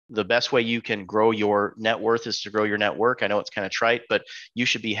the best way you can grow your net worth is to grow your network. I know it's kind of trite, but you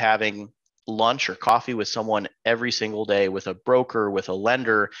should be having lunch or coffee with someone every single day, with a broker, with a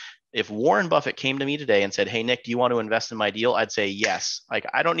lender. If Warren Buffett came to me today and said, "Hey, Nick, do you want to invest in my deal?" I'd say yes. Like,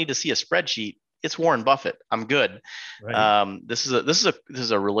 I don't need to see a spreadsheet. It's Warren Buffett. I'm good. Right. This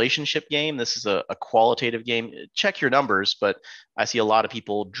is a relationship game. This is a qualitative game. Check your numbers, but I see a lot of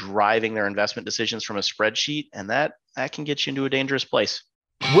people driving their investment decisions from a spreadsheet, and that can get you into a dangerous place.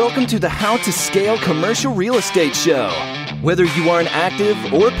 Welcome to the How to Scale Commercial Real Estate Show. Whether you are an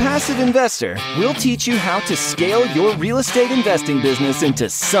active or passive investor, we'll teach you how to scale your real estate investing business into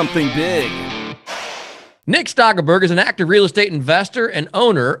something big. Nick Stageberg is an active real estate investor and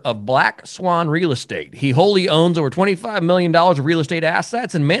owner of Black Swan Real Estate. He wholly owns over $25 million of real estate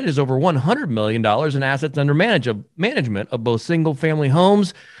assets and manages over $100 million in assets under management of both single-family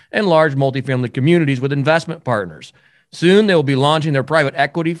homes and large multifamily communities with investment partners. Soon, they will be launching their private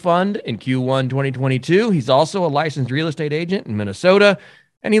equity fund in Q1 2022. He's also a licensed real estate agent in Minnesota,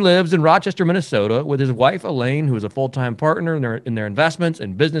 and he lives in Rochester, Minnesota, with his wife, Elaine, who is a full-time partner in their investments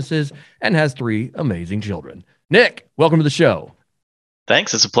and businesses and has 3 amazing children. Nick, welcome to the show.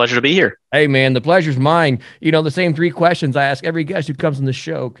 Thanks. It's a pleasure to be here. Hey, man, the pleasure's mine. You know, the same 3 questions I ask every guest who comes on the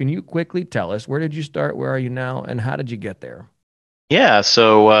show. Can you quickly tell us, where did you start, where are you now, and how did you get there? Yeah,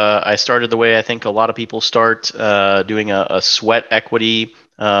 so I started the way I think a lot of people start, doing a sweat equity,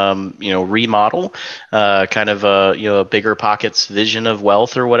 remodel, kind of a bigger pockets vision of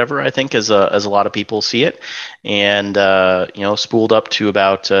wealth or whatever, I think, as a lot of people see it, and spooled up to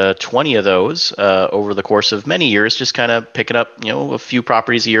about 20 of those over the course of many years, just kind of picking up a few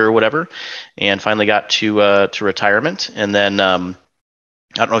properties a year or whatever, and finally got to retirement, and then.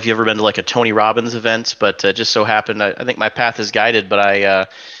 I don't know if you've ever been to like a Tony Robbins event, but just so happened, I think my path is guided, but I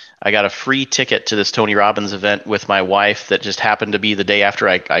got a free ticket to this Tony Robbins event with my wife that just happened to be the day after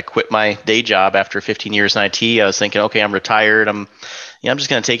I quit my day job after 15 years in IT. I was thinking, okay, I'm retired. I'm just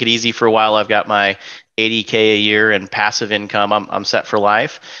going to take it easy for a while. I've got my $80K a year and passive income. I'm set for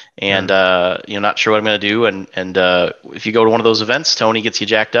life, and not sure what I'm going to do. And if you go to one of those events, Tony gets you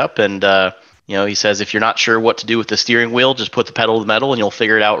jacked up, and he says, if you're not sure what to do with the steering wheel, just put the pedal to the metal and you'll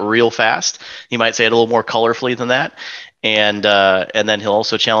figure it out real fast. He might say it a little more colorfully than that. And then he'll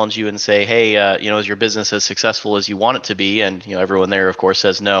also challenge you and say, hey, is your business as successful as you want it to be? And, everyone there, of course,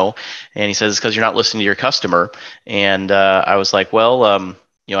 says no. And he says, it's because you're not listening to your customer. And I was like, well,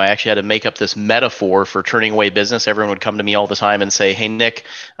 I actually had to make up this metaphor for turning away business. Everyone would come to me all the time and say, hey, Nick,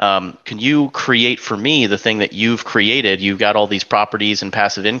 can you create for me the thing that you've created? You've got all these properties and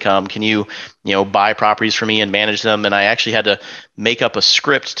passive income. Can you, buy properties for me and manage them? And I actually had to make up a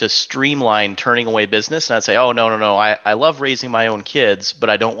script to streamline turning away business. And I'd say, oh, no. I love raising my own kids, but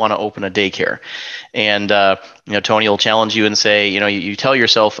I don't want to open a daycare. And, Tony will challenge you and say, you tell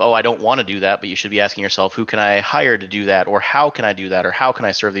yourself, oh, I don't want to do that, but you should be asking yourself, who can I hire to do that? Or how can I do that? Or how can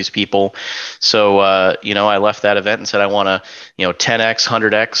I serve these people? So, I left that event and said, I want to, 10X,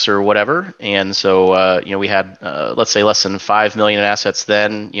 100X or whatever. And so, we had, let's say less than 5 million in assets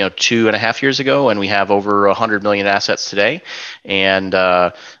then, 2.5 years ago, and we have over 100 million assets today. And,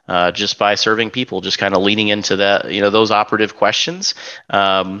 just by serving people, just kind of leaning into that, those operative questions.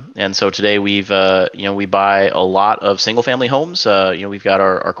 And so today we buy a lot of single family homes. We've got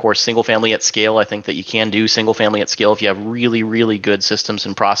our course Single Family at Scale. I think that you can do single family at scale if you have really, really good systems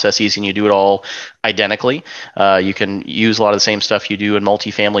and processes and you do it all identically. You can use a lot of the same stuff you do in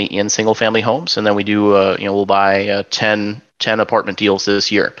multifamily in single family homes. And then we do, we'll buy 10 apartment deals this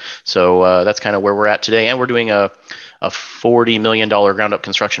year. So that's kind of where we're at today. And we're doing a $40 million ground up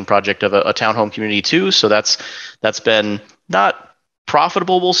construction project of a townhome community too. So that's been not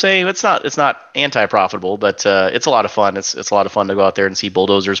profitable, we'll say. It's not anti-profitable, but it's a lot of fun. It's a lot of fun to go out there and see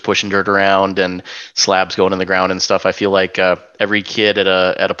bulldozers pushing dirt around and slabs going in the ground and stuff. I feel like every kid at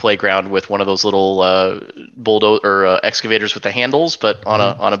a playground with one of those little bulldozer or excavators with the handles, but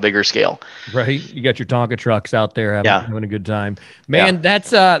on a bigger scale. Right, you got your Tonka trucks out there having a good time, man. Yeah.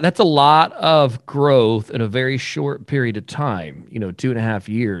 That's a lot of growth in a very short period of time. 2.5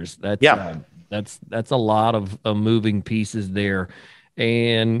 years. That's a lot of moving pieces there.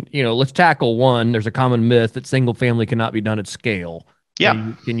 And, let's tackle one. There's a common myth that single family cannot be done at scale.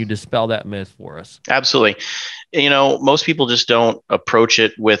 Yeah. Can you dispel that myth for us? Absolutely. Most people just don't approach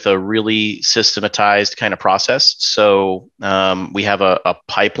it with a really systematized kind of process. So we have a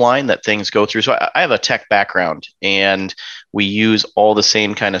pipeline that things go through. So I have a tech background, and We use all the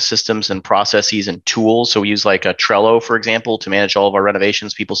same kind of systems and processes and tools. So we use like a Trello, for example, to manage all of our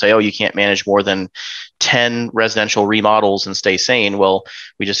renovations. People say, oh, you can't manage more than 10 residential remodels and stay sane. Well,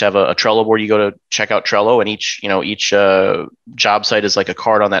 we just have a Trello board. You go to check out Trello, and each job site is like a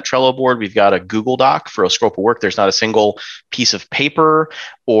card on that Trello board. We've got a Google Doc for a scope of work. There's not a single piece of paper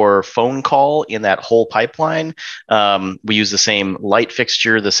or phone call in that whole pipeline. We use the same light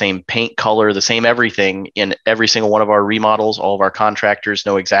fixture, the same paint color, the same everything in every single one of our remodels. All of our contractors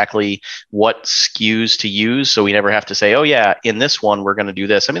know exactly what SKUs to use, so we never have to say, "Oh yeah, in this one we're going to do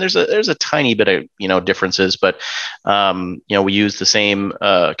this." I mean, there's a tiny bit of differences, but we use the same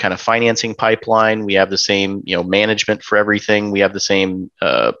kind of financing pipeline. We have the same management for everything. We have the same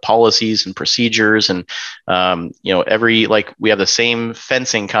policies and procedures, and we have the same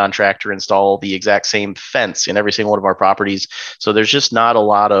fencing contractor install the exact same fence in every single one of our properties. So there's just not a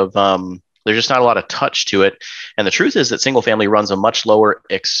lot of touch to it. And the truth is that single family runs a much lower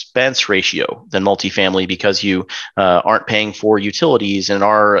expense ratio than multifamily because you aren't paying for utilities. In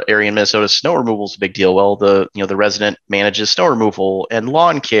our area in Minnesota, snow removal is a big deal. Well, the resident manages snow removal and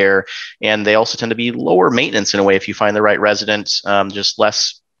lawn care, and they also tend to be lower maintenance in a way if you find the right resident, just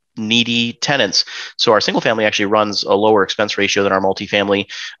less needy tenants. So our single family actually runs a lower expense ratio than our multifamily.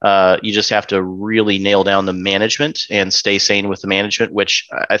 You just have to really nail down the management and stay sane with the management, which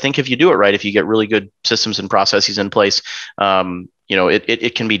I think if you do it right, if you get really good systems and processes in place,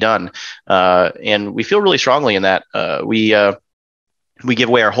 it can be done. And we feel really strongly in that. We give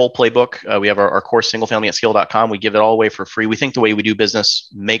away our whole playbook. We have our course, singlefamilyatscale.com. We give it all away for free. We think the way we do business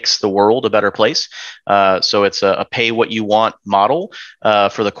makes the world a better place. So it's a pay what you want model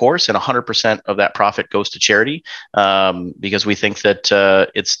for the course, and 100% of that profit goes to charity, because we think that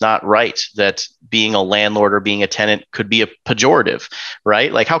it's not right that being a landlord or being a tenant could be a pejorative,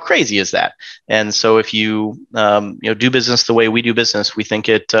 right? Like, how crazy is that? And so if you do business the way we do business, we think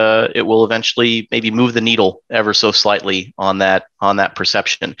it will eventually maybe move the needle ever so slightly on that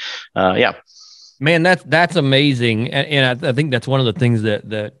perception. Yeah. Man, that's amazing. And I think that's one of the things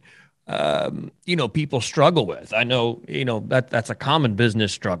that people struggle with. I know, that's a common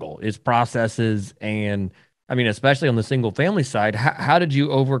business struggle is processes. And I mean, especially on the single family side, how did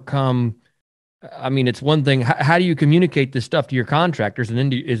you overcome? I mean, it's one thing. How do you communicate this stuff to your contractors? And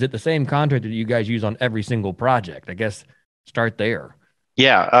then is it the same contractor that you guys use on every single project? I guess start there.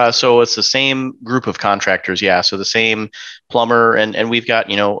 Yeah, so it's the same group of contractors. Yeah, so the same plumber, and we've got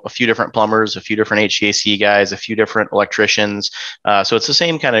a few different plumbers, a few different HVAC guys, a few different electricians. So it's the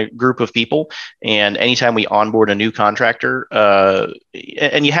same kind of group of people. And anytime we onboard a new contractor,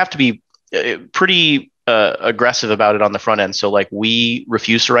 and you have to be pretty aggressive about it on the front end. So like, we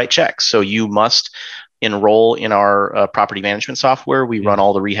refuse to write checks. So you must enroll in our property management software. We run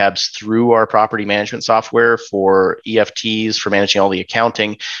all the rehabs through our property management software for EFTs, for managing all the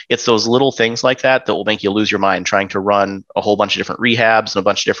accounting. It's those little things like that will make you lose your mind trying to run a whole bunch of different rehabs and a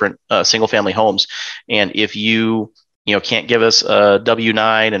bunch of different single family homes. And if you can't give us a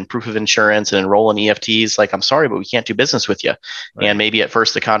W-9 and proof of insurance and enroll in EFTs, like, I'm sorry, but we can't do business with you. Right. And maybe at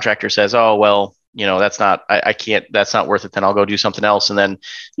first the contractor says, oh, well, that's not, I can't, that's not worth it. Then I'll go do something else. And then,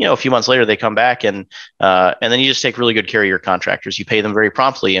 a few months later they come back and then you just take really good care of your contractors. You pay them very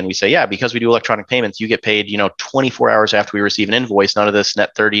promptly. And we say, yeah, because we do electronic payments, you get paid, 24 hours after we receive an invoice. None of this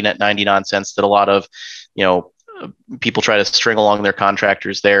net 30, net 90 nonsense that a lot of, people try to string along their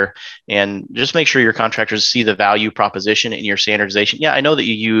contractors there. And just make sure your contractors see the value proposition in your standardization. Yeah, I know that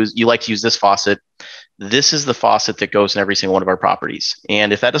you like to use this faucet. This is the faucet that goes in every single one of our properties.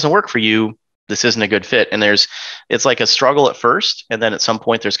 And if that doesn't work for you, this isn't a good fit. And it's like a struggle at first. And then at some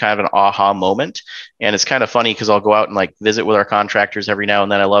point there's kind of an aha moment. And it's kind of funny because I'll go out and like visit with our contractors every now and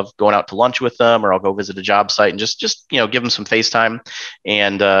then. I love going out to lunch with them, or I'll go visit a job site and just give them some FaceTime.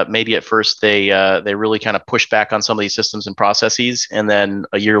 And maybe at first they really kind of push back on some of these systems and processes. And then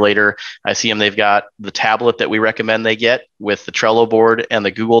a year later, I see them, they've got the tablet that we recommend they get with the Trello board and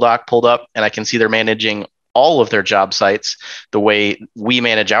the Google Doc pulled up. And I can see they're managing all of their job sites the way we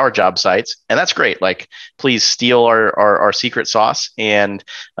manage our job sites. And that's great. Like, please steal our secret sauce. And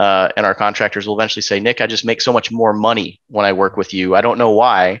our contractors will eventually say, Nick, I just make so much more money when I work with you. I don't know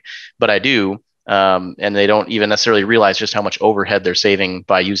why, but I do. And they don't even necessarily realize just how much overhead they're saving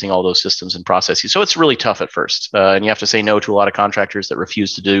by using all those systems and processes. So it's really tough at first. And you have to say no to a lot of contractors that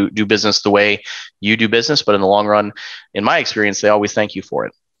refuse to do business the way you do business. But in the long run, in my experience, they always thank you for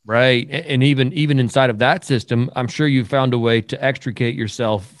it. Right. And even inside of that system, I'm sure you found a way to extricate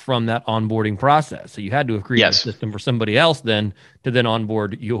yourself from that onboarding process. So you had to have created a Yes, system for somebody else then to then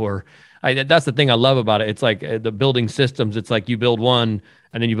onboard that's the thing I love about it. It's like the building systems. It's like you build one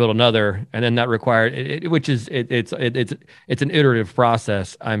and then you build another, and then that required it's an iterative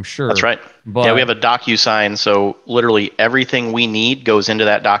process, I'm that's sure. right. Yeah, we But have a DocuSign, so literally everything we need goes into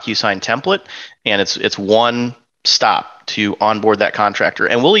that DocuSign template, and it's one stop to onboard that contractor.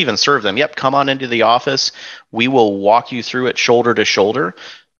 And we'll even serve them. Yep, come on into the office. We will walk you through it shoulder to shoulder,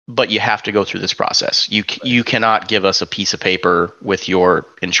 but you have to go through this process. You cannot give us a piece of paper with your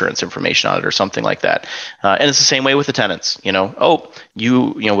insurance information on it or something like that. And it's the same way with the tenants. Oh,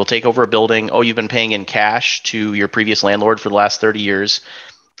 we'll take over a building. Oh, you've been paying in cash to your previous landlord for the last 30 years.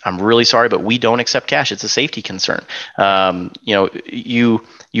 I'm really sorry, but we don't accept cash. It's a safety concern.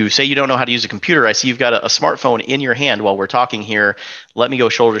 You say you don't know how to use a computer. I see you've got a smartphone in your hand while we're talking here. Let me go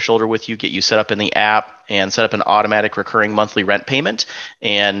shoulder to shoulder with you, get you set up in the app, and set up an automatic recurring monthly rent payment.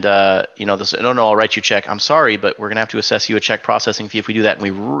 And this, no, I'll write you a check. I'm sorry, but we're gonna have to assess you a check processing fee if we do that. And we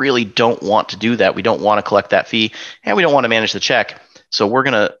really don't want to do that. We don't want to collect that fee, and we don't want to manage the check. So we're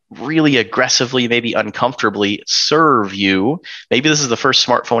going to really aggressively, maybe uncomfortably serve you. Maybe this is the first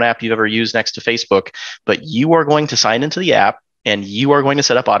smartphone app you've ever used next to Facebook, but you are going to sign into the app and you are going to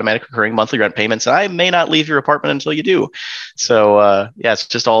set up automatic recurring monthly rent payments. And I may not leave your apartment until you do. So it's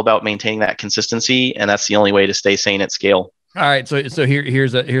just all about maintaining that consistency. And that's the only way to stay sane at scale. all right, so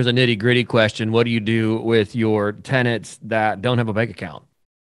here's a nitty gritty question. What do you do with your tenants that don't have a bank account?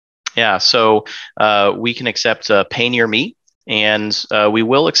 Yeah, so we can accept Pay Near Me. And we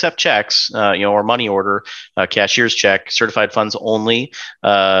will accept checks, or money order, cashier's check, certified funds only,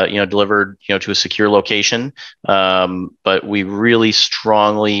 delivered, to a secure location. But we really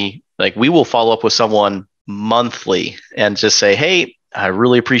strongly, we will follow up with someone monthly and just say, hey, I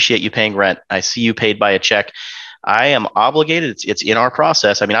really appreciate you paying rent. I see you paid by a check. I am obligated. It's in our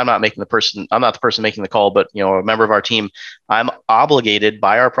process. I mean, I'm not the person making the call, but a member of our team, I'm obligated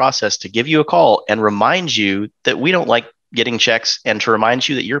by our process to give you a call and remind you that we don't like getting checks, and to remind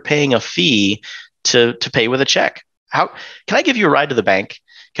you that you're paying a fee to pay with a check. How can I give you a ride to the bank?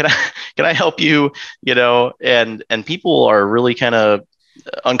 Can I help you? And people are really kind of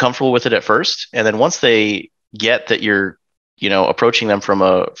uncomfortable with it at first, and then once they get that you're approaching them from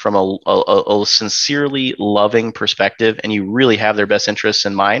a sincerely loving perspective, and you really have their best interests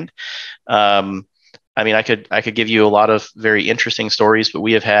in mind. I mean, I could give you a lot of very interesting stories, but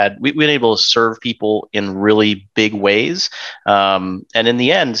we've been able to serve people in really big ways. And in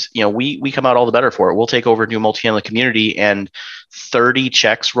the end, we come out all the better for it. We'll take over a new multifamily community and 30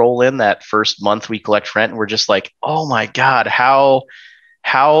 checks roll in that first month we collect rent. And we're just like, oh my God, how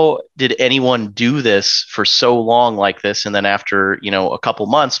did anyone do this for so long like this? And then after, a couple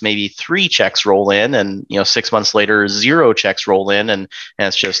months, maybe 3 checks roll in, and, 6 months later, 0 checks roll in, and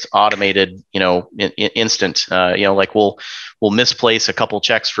it's just automated, instant, we'll misplace a couple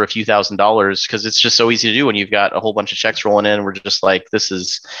checks for a few $1,000s because it's just so easy to do when you've got a whole bunch of checks rolling in. We're just like, this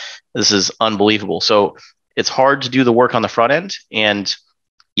is unbelievable. So it's hard to do the work on the front end, and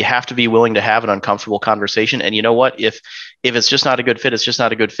you have to be willing to have an uncomfortable conversation. And you know what? If it's just not a good fit, it's just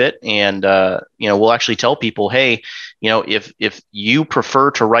not a good fit. And we'll actually tell people, hey, if you prefer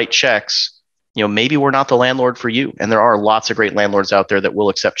to write checks, maybe we're not the landlord for you. And there are lots of great landlords out there that will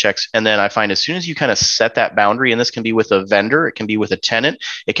accept checks. And then I find as soon as you kind of set that boundary, and this can be with a vendor, it can be with a tenant,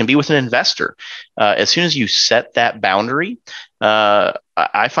 it can be with an investor. As soon as you set that boundary,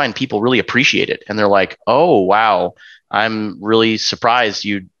 I find people really appreciate it. And they're like, oh, wow, I'm really surprised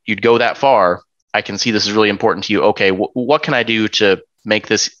you'd go that far. I can see this is really important to you. Okay, what can I do to make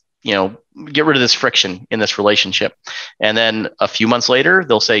this, get rid of this friction in this relationship? And then a few months later,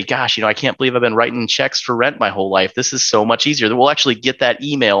 they'll say, gosh, I can't believe I've been writing checks for rent my whole life. This is so much easier. We'll actually get that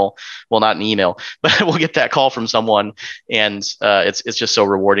email. Well, not an email, but we'll get that call from someone. And it's just so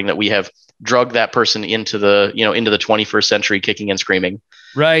rewarding that we have drug that person into the 21st century kicking and screaming.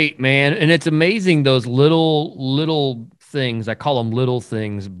 Right, man. And it's amazing, those little things, I call them little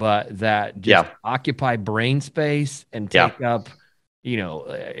things, but that just occupy brain space and take up, you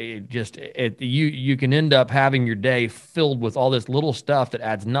can end up having your day filled with all this little stuff that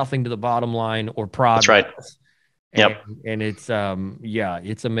adds nothing to the bottom line or progress. That's right. Yep. And it's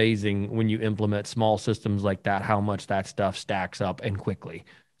it's amazing when you implement small systems like that, how much that stuff stacks up and quickly.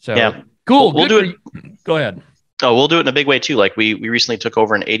 So cool. We'll do it. Go ahead. Oh, we'll do it in a big way too. Like we recently took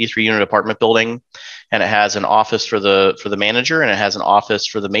over an 83 unit apartment building, and it has an office for the manager, and it has an office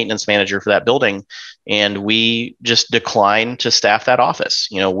for the maintenance manager for that building. And we just decline to staff that office.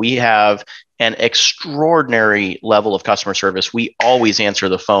 We have an extraordinary level of customer service. We always answer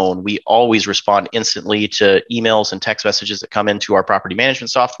the phone. We always respond instantly to emails and text messages that come into our property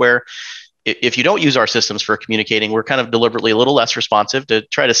management software. If you don't use our systems for communicating, we're kind of deliberately a little less responsive to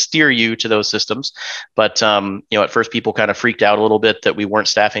try to steer you to those systems. But at first people kind of freaked out a little bit that we weren't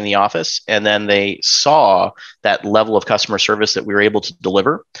staffing the office, and then they saw that level of customer service that we were able to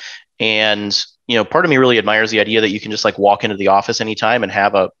deliver. And part of me really admires the idea that you can just like walk into the office anytime and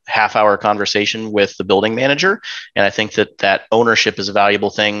have a half-hour conversation with the building manager. And I think that ownership is a valuable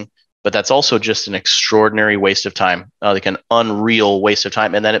thing, but that's also just an extraordinary waste of time, like an unreal waste of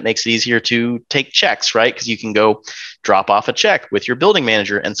time. And then it makes it easier to take checks, right? Because you can go drop off a check with your building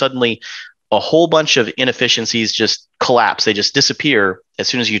manager, and suddenly a whole bunch of inefficiencies just collapse. They just disappear as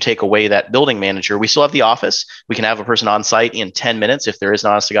soon as you take away that building manager. We still have the office. We can have a person on site in 10 minutes if there is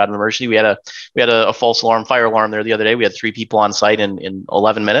an honest to God emergency. We had a false alarm, fire alarm there the other day. We had 3 people on site in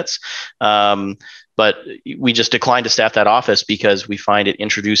 11 minutes. But we just declined to staff that office because we find it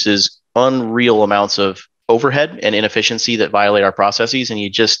introduces unreal amounts of overhead and inefficiency that violate our processes. And you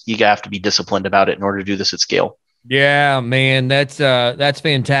have to be disciplined about it in order to do this at scale. Yeah, man, that's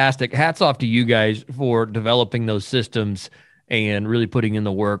fantastic. Hats off to you guys for developing those systems and really putting in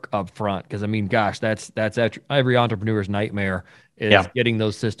the work up front. Because I mean, gosh, that's every entrepreneur's nightmare is getting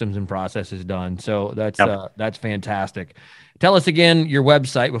those systems and processes done. So that's fantastic. Tell us again your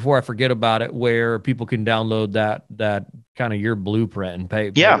website before I forget about it, where people can download that kind of your blueprint and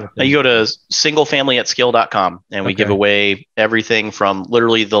pay. Yeah, you go to singlefamilyatscale.com, and we give away everything from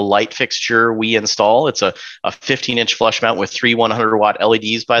literally the light fixture we install. It's a 15-inch flush mount with 3 100-watt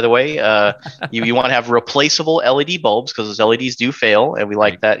LEDs, by the way. You want to have replaceable LED bulbs because those LEDs do fail, and we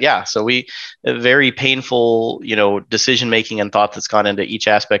like that. Yeah, so very painful, decision-making and thought that's gone into each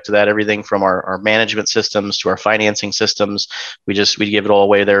aspect of that, everything from our management systems to our financing systems. We give it all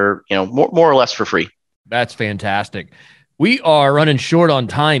away there, more or less for free. That's fantastic. We are running short on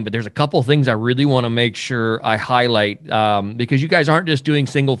time, but there's a couple things I really want to make sure I highlight because you guys aren't just doing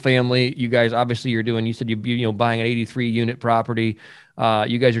single family. You guys, obviously you said you're buying an 83 unit property.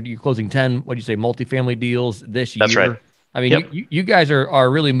 You're closing 10, multifamily deals this year. That's right. I mean, you guys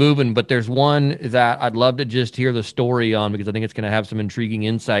are really moving, but there's one that I'd love to just hear the story on because I think it's going to have some intriguing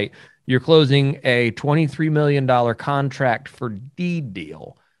insight. You're closing a $23 million contract for deed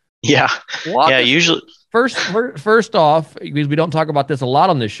deal. Yeah. Usually. First off, because we don't talk about this a lot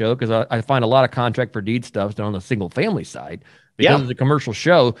on this show, because I find a lot of contract for deed stuff done on the single family side because it's a commercial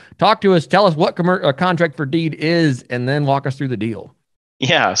show. Talk to us. Tell us what a contract for deed is, and then walk us through the deal.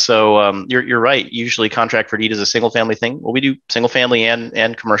 Yeah, so you're right. Usually, contract for deed is a single family thing. Well, we do single family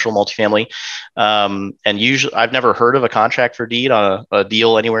and commercial multifamily, and usually I've never heard of a contract for deed on a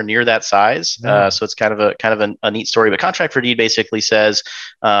deal anywhere near that size. So it's kind of a neat story. But contract for deed basically says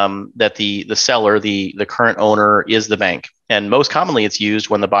that the seller, the current owner, is the bank. And most commonly it's used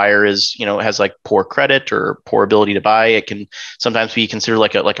when the buyer is, has like poor credit or poor ability to buy. It can sometimes be considered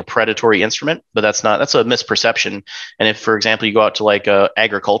like a predatory instrument, but that's a misperception. And if, for example, you go out to like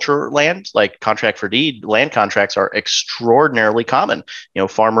agriculture land, like contract for deed, land contracts are extraordinarily common.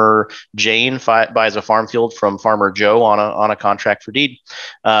 Farmer Jane buys a farm field from Farmer Joe on a contract for deed.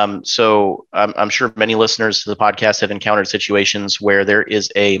 So I'm sure many listeners to the podcast have encountered situations where there is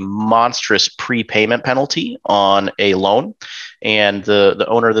a monstrous prepayment penalty on a loan. And the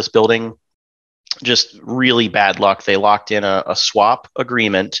owner of this building, just really bad luck. They locked in a swap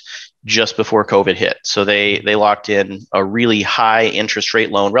agreement just before COVID hit. So they locked in a really high interest rate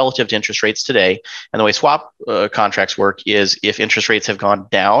loan relative to interest rates today. And the way swap contracts work is if interest rates have gone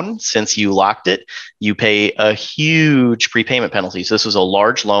down since you locked it, you pay a huge prepayment penalty. So this was a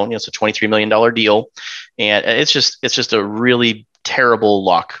large loan. It's a $23 million deal. And it's just a really terrible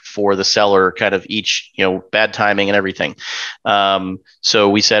luck for the seller, kind of each, bad timing and everything. So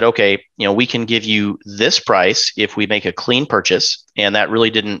we said, okay, we can give you this price if we make a clean purchase. And that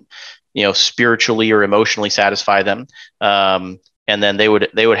really didn't, spiritually or emotionally satisfy them. And then they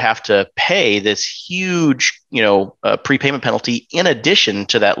would have to pay this huge, prepayment penalty in addition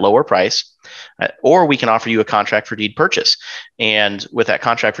to that lower price. or we can offer you a contract for deed purchase. And with that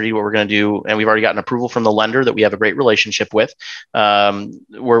contract for deed, what we're going to do, and we've already gotten approval from the lender that we have a great relationship with,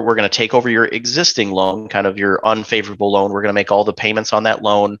 we're going to take over your existing loan, kind of your unfavorable loan. We're going to make all the payments on that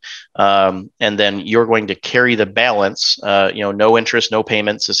loan, and then you're going to carry the balance, no interest, no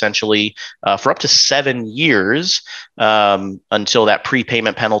payments, essentially, for up to 7 years, until that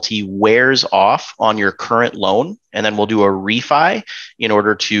prepayment penalty wears off on your current loan. And then we'll do a refi in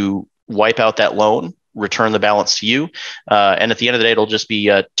order to wipe out that loan, return the balance to you. And at the end of the day, it'll just be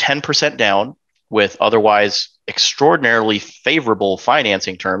 10% down with otherwise extraordinarily favorable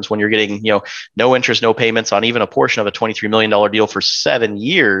financing terms when you're getting, no interest, no payments on even a portion of a $23 million deal for 7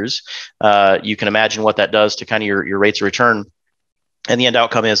 years. You can imagine what that does to kind of your rates of return. And the end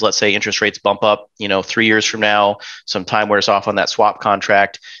outcome is, let's say interest rates bump up, 3 years from now, some time wears off on that swap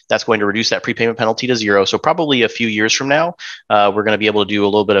contract. That's going to reduce that prepayment penalty to zero. So probably a few years from now, we're going to be able to do a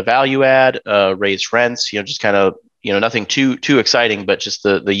little bit of value add, raise rents, just kind of, nothing too exciting, but just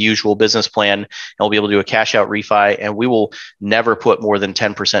the usual business plan. And we'll be able to do a cash out refi, and we will never put more than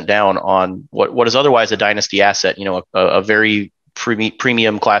 10% down on what is otherwise a dynasty asset, a very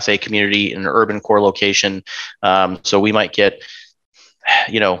premium Class A community in an urban core location. So we might get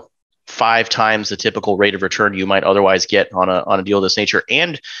 5 times the typical rate of return you might otherwise get on a deal of this nature.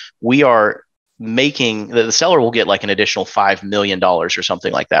 And we are making the seller will get like an additional $5 million or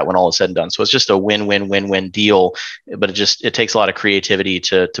something like that when all is said and done. So it's just a win-win-win-win deal, but it takes a lot of creativity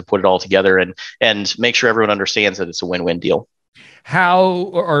to put it all together and make sure everyone understands that it's a win-win deal. How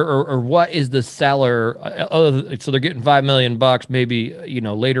or what is the seller? So they're getting $5 million, maybe,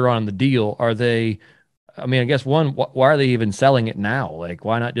 later on in the deal. Are they? I mean, I guess why are they even selling it now? Like,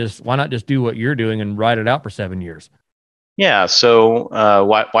 why not just do what you're doing and ride it out for 7 years? Yeah. So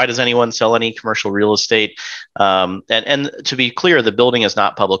why does anyone sell any commercial real estate? And to be clear, the building is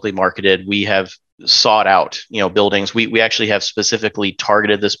not publicly marketed. We have sought out, buildings. We actually have specifically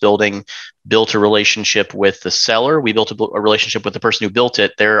targeted this building, built a relationship with the seller. We built a relationship with the person who built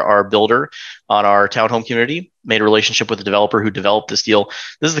it. They're our builder on our townhome community, made a relationship with the developer who developed this deal.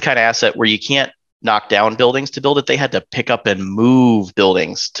 This is the kind of asset where you can't knock down buildings to build it. They had to pick up and move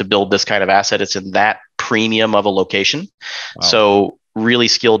buildings to build this kind of asset. It's in that premium of a location. Wow. So really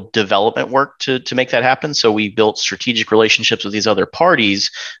skilled development work to make that happen. So we built strategic relationships with these other parties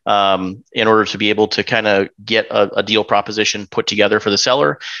in order to be able to kind of get a deal proposition put together for the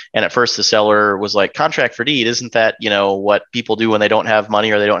seller. And at first the seller was like, contract for deed, isn't that, what people do when they don't have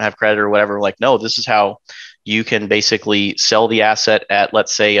money or they don't have credit or whatever? We're like, no, this is how you can basically sell the asset at,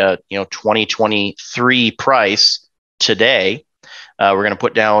 let's say, a 2023 price today. We're going to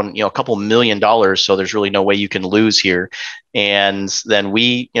put down a couple $1 million, so there's really no way you can lose here. And then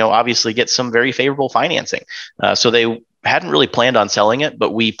we obviously get some very favorable financing. So they hadn't really planned on selling it,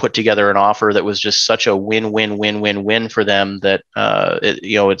 but we put together an offer that was just such a win-win-win-win-win for them that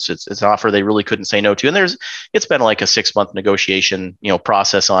it's an offer they really couldn't say no to. And it's been like a 6-month negotiation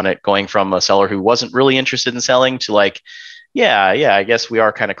process on it, going from a seller who wasn't really interested in selling to like, yeah, I guess we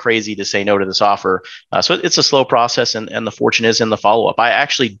are kind of crazy to say no to this offer. So it's a slow process, and the fortune is in the follow-up. I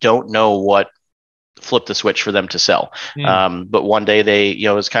actually don't know what flip the switch for them to sell. But one day they,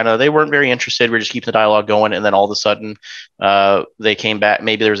 it was kind of, they weren't very interested. We're just keeping the dialogue going. And then all of a sudden they came back.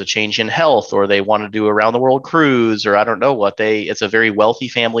 Maybe there was a change in health, or they want to do a round the world cruise, or I don't know what. It's a very wealthy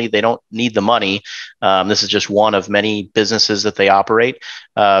family. They don't need the money. This is just one of many businesses that they operate,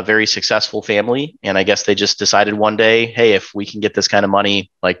 very successful family. And I guess they just decided one day, hey, if we can get this kind of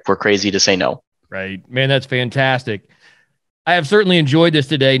money, like, we're crazy to say no. Right, man. That's fantastic. I have certainly enjoyed this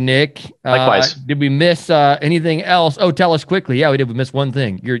today, Nick. Likewise. Did we miss anything else? Oh, tell us quickly. Yeah, we did. We missed one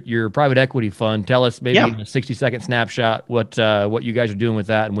thing. Your private equity fund. Tell us maybe in a 60-second snapshot what you guys are doing with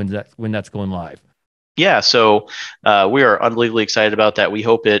that and when that's going live. Yeah, so we are unbelievably excited about that. We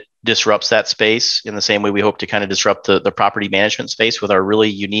hope it disrupts that space in the same way we hope to kind of disrupt the property management space with our really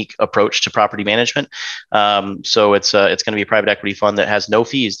unique approach to property management. So it's going to be a private equity fund that has no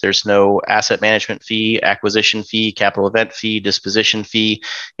fees. There's no asset management fee, acquisition fee, capital event fee, disposition fee.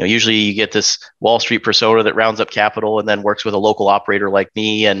 Usually you get this Wall Street persona that rounds up capital and then works with a local operator like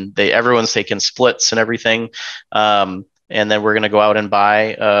me, and everyone's taking splits and everything. And then we're going to go out and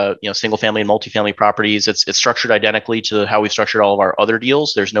buy, single family and multifamily properties. It's structured identically to how we've structured all of our other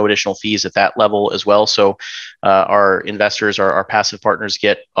deals. There's no additional fees at that level as well. So our investors, our passive partners,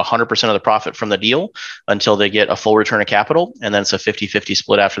 get 100% of the profit from the deal until they get a full return of capital. And then it's a 50-50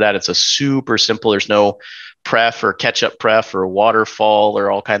 split after that. It's a super simple. There's no pref or catch-up pref or waterfall or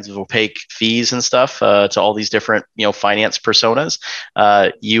all kinds of opaque fees and stuff to all these different finance personas.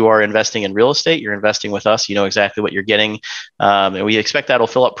 You are investing in real estate. You're investing with us. You know exactly what you're getting, and we expect that'll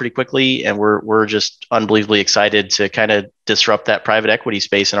fill up pretty quickly. And we're just unbelievably excited to kind of disrupt that private equity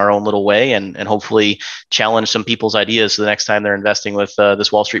space in our own little way, and hopefully challenge some people's ideas so the next time they're investing with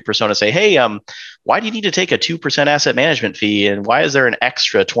this Wall Street persona, say, hey, why do you need to take a 2% asset management fee, and why is there an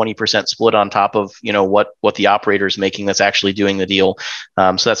extra 20% split on top of what the operator is making that's actually doing the deal?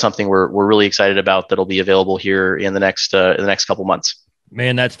 So that's something we're really excited about that'll be available here in the next couple months.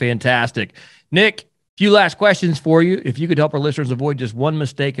 Man, that's fantastic. Nick, few last questions for you. If you could help our listeners avoid just one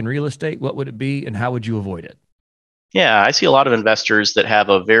mistake in real estate, what would it be, and how would you avoid it? Yeah, I see a lot of investors that have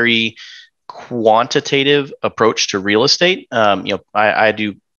a very quantitative approach to real estate. I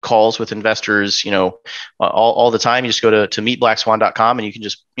do calls with investors, all the time. You just go to meetblackswan.com and you can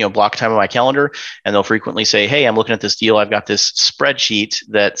just, block time on my calendar, and they'll frequently say, hey, I'm looking at this deal. I've got this spreadsheet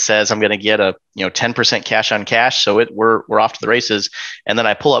that says I'm going to get a, 10% cash on cash. So we're off to the races. And then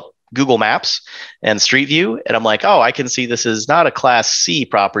I pull up Google Maps and Street View, and I'm like, oh, I can see this is not a Class C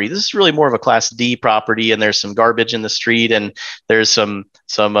property. This is really more of a Class D property, and there's some garbage in the street, and there's some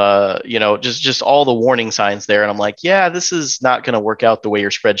just all the warning signs there. And I'm like, yeah, this is not going to work out the way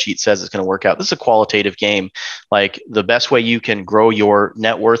your spreadsheet says it's going to work out. This is a qualitative game. Like, the best way you can grow your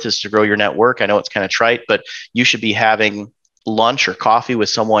net worth is to grow your network. I know it's kind of trite, but you should be having lunch or coffee with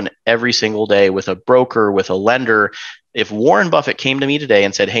someone every single day, with a broker, with a lender. If Warren Buffett came to me today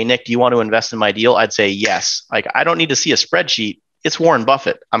and said, hey, Nick, do you want to invest in my deal? I'd say yes. Like, I don't need to see a spreadsheet. It's Warren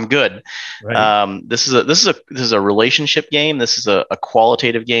Buffett. I'm good. Right. This is a relationship game. This is a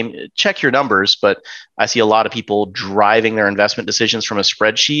qualitative game. Check your numbers, but I see a lot of people driving their investment decisions from a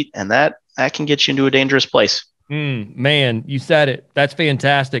spreadsheet, and that can get you into a dangerous place. Man, you said it. That's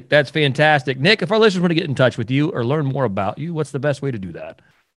fantastic. That's fantastic. Nick, if our listeners want to get in touch with you or learn more about you, what's the best way to do that?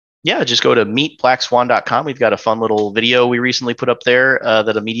 Yeah, just go to meetblackswan.com. We've got a fun little video we recently put up there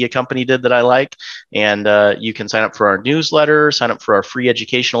that a media company did that I like. And you can sign up for our newsletter, sign up for our free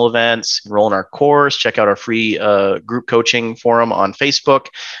educational events, enroll in our course, check out our free group coaching forum on Facebook.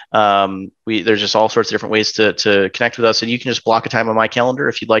 There's just all sorts of different ways to connect with us. And you can just block a time on my calendar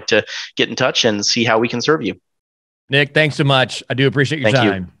if you'd like to get in touch and see how we can serve you. Nick, thanks so much. I do appreciate your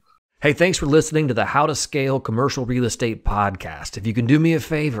time. You. Hey, thanks for listening to the How to Scale Commercial Real Estate podcast. If you can do me a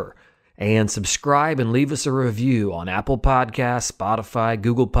favor and subscribe and leave us a review on Apple Podcasts, Spotify,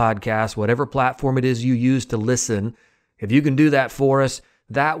 Google Podcasts, whatever platform it is you use to listen, if you can do that for us,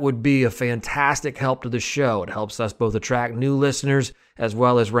 that would be a fantastic help to the show. It helps us both attract new listeners as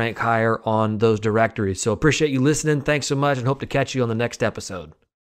well as rank higher on those directories. So appreciate you listening. Thanks so much, and hope to catch you on the next episode.